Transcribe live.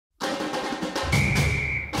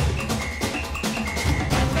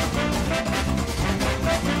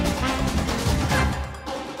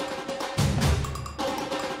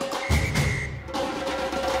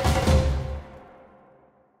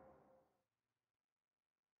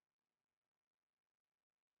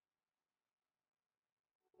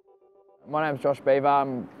My name's Josh Beaver.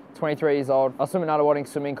 I'm 23 years old. I swim at Nunawading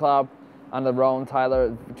Swimming Club under Rowan Taylor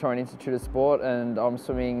at the Victorian Institute of Sport, and I'm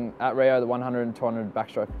swimming at Rio the 100 and 200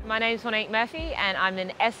 backstroke. My name's Monique Murphy and I'm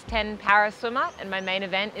an S10 para swimmer, and my main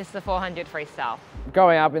event is the 400 freestyle.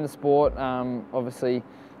 Growing up in the sport, obviously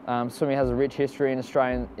swimming has a rich history in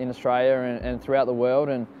Australia and throughout the world,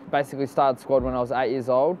 and basically started squad when I was 8 years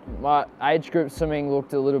old. My age group swimming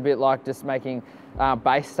looked a little bit like just making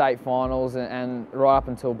base state finals and right up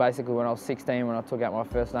until basically when I was 16 when I took out my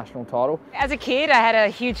first national title. As a kid I had a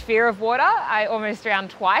huge fear of water. I almost drowned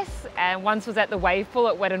twice, and once was at the wave pool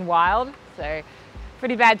at Wet and Wild, so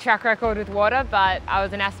pretty bad track record with water, but I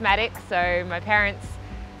was an asthmatic, so my parents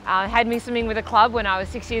had me swimming with a club when I was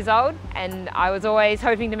 6 years old, and I was always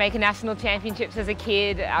hoping to make a national championships as a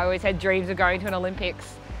kid. I always had dreams of going to an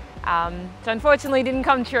Olympics. So unfortunately it didn't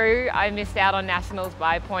come true. I missed out on nationals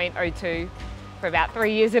by 0.02 for about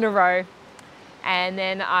 3 years in a row, and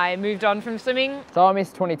then I moved on from swimming. So I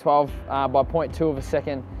missed 2012 by 0.2 of a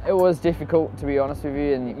second. It was difficult, to be honest with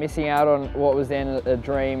you, and missing out on what was then a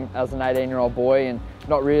dream as an 18-year-old boy and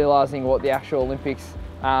not realising what the actual Olympics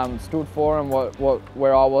stood for and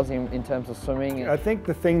where I was in terms of swimming. I think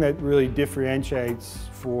the thing that really differentiates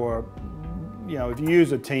for, if you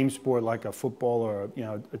use a team sport like a football or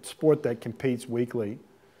a sport that competes weekly,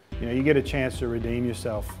 you get a chance to redeem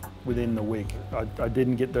yourself within the week. I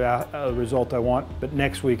didn't get the result I want, but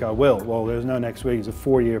next week I will. Well, there's no next week. It's a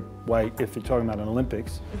 4-year wait if you're talking about an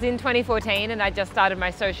Olympics. It was in 2014 and I just started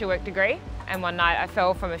my social work degree, and one night I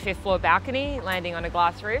fell from a 5th floor balcony landing on a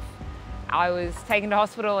glass roof. I was taken to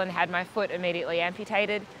hospital and had my foot immediately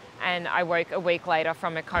amputated, and I woke a week later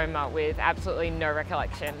from a coma with absolutely no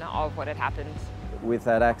recollection of what had happened. With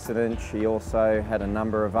that accident, she also had a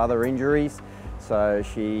number of other injuries, so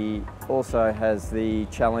she also has the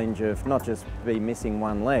challenge of not just be missing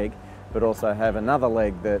one leg, but also have another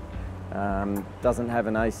leg that doesn't have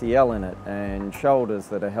an ACL in it, and shoulders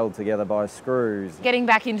that are held together by screws. Getting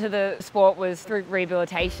back into the sport was through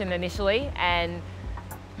rehabilitation initially, and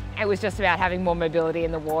it was just about having more mobility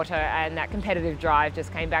in the water, and that competitive drive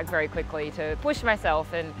just came back very quickly to push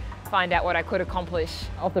myself and find out what I could accomplish.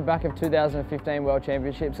 Off the back of 2015 World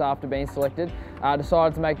Championships, after being selected, I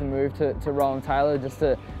decided to make the move to Rowan Taylor.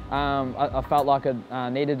 I felt like I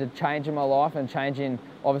needed a change in my life and change in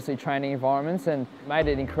obviously training environments, and made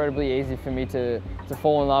it incredibly easy for me to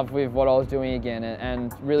fall in love with what I was doing again,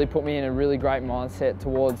 and really put me in a really great mindset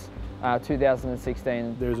towards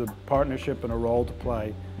 2016. There's a partnership and a role to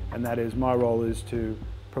play, and that is, my role is to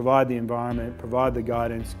provide the environment, provide the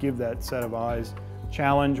guidance, give that set of eyes,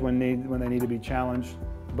 challenge when they need to be challenged,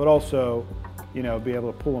 but also, be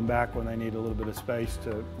able to pull them back when they need a little bit of space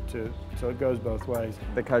so it goes both ways.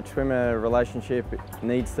 The coach-swimmer relationship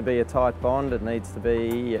needs to be a tight bond. It needs to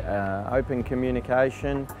be open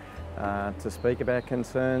communication, to speak about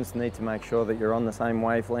concerns, need to make sure that you're on the same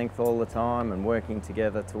wavelength all the time and working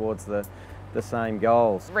together towards the same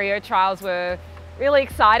goals. Rio trials were really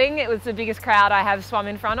exciting. It was the biggest crowd I have swum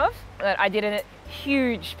in front of. I did a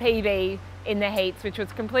huge PB in the heats, which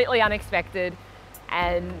was completely unexpected,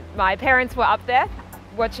 and my parents were up there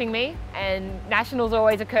watching me, and nationals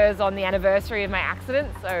always occurs on the anniversary of my accident,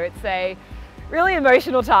 so it's a really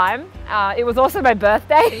emotional time. It was also my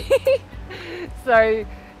birthday, so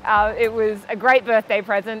it was a great birthday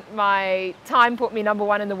present. My time put me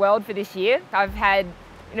 #1 in the world for this year. I've had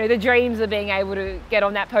the dreams of being able to get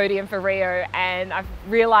on that podium for Rio, and I've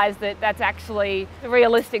realised that that's actually a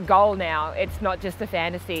realistic goal now. It's not just a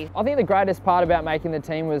fantasy. I think the greatest part about making the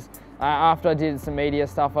team was after I did some media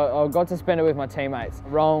stuff, I got to spend it with my teammates.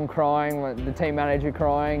 Rowan crying, the team manager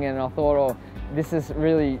crying, and I thought, this is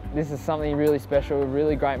something really special, a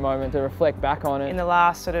really great moment to reflect back on it. In the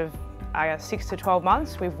last 6 to 12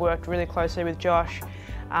 months, we've worked really closely with Josh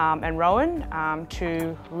and Rowan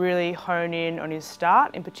to really hone in on his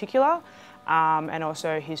start in particular, and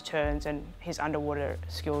also his turns and his underwater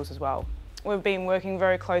skills as well. We've been working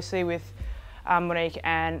very closely with Monique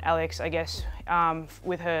and Alex,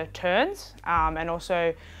 with her turns, and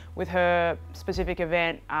also with her specific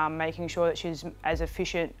event, making sure that she's as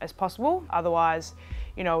efficient as possible. Otherwise,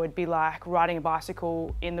 it'd be like riding a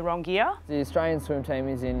bicycle in the wrong gear. The Australian swim team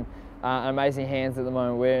is in amazing hands at the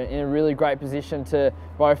moment. We're in a really great position to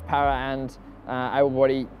both para and able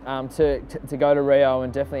body to go to Rio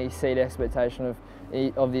and definitely exceed expectation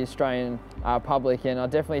of the Australian public, and I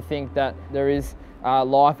definitely think that there is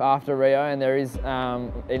life after Rio, and there is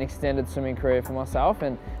an extended swimming career for myself,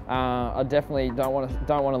 and I definitely don't want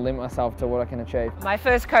to limit myself to what I can achieve. My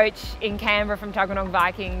first coach in Canberra from Tuggeranong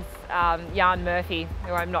Vikings, Monique Murphy,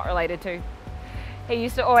 who I'm not related to, he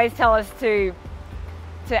used to always tell us to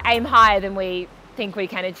aim higher than we think we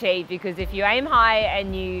can achieve, because if you aim high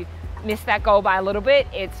and you miss that goal by a little bit,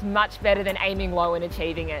 it's much better than aiming low and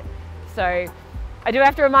achieving it. So I do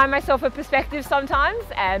have to remind myself of perspective sometimes,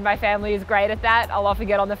 and my family is great at that. I'll often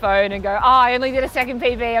get on the phone and go, oh, I only did a second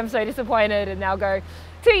PB, I'm so disappointed. And they'll go,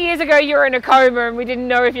 2 years ago you were in a coma and we didn't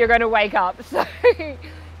know if you're going to wake up. So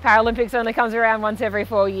Paralympics only comes around once every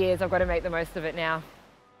 4 years. I've got to make the most of it now.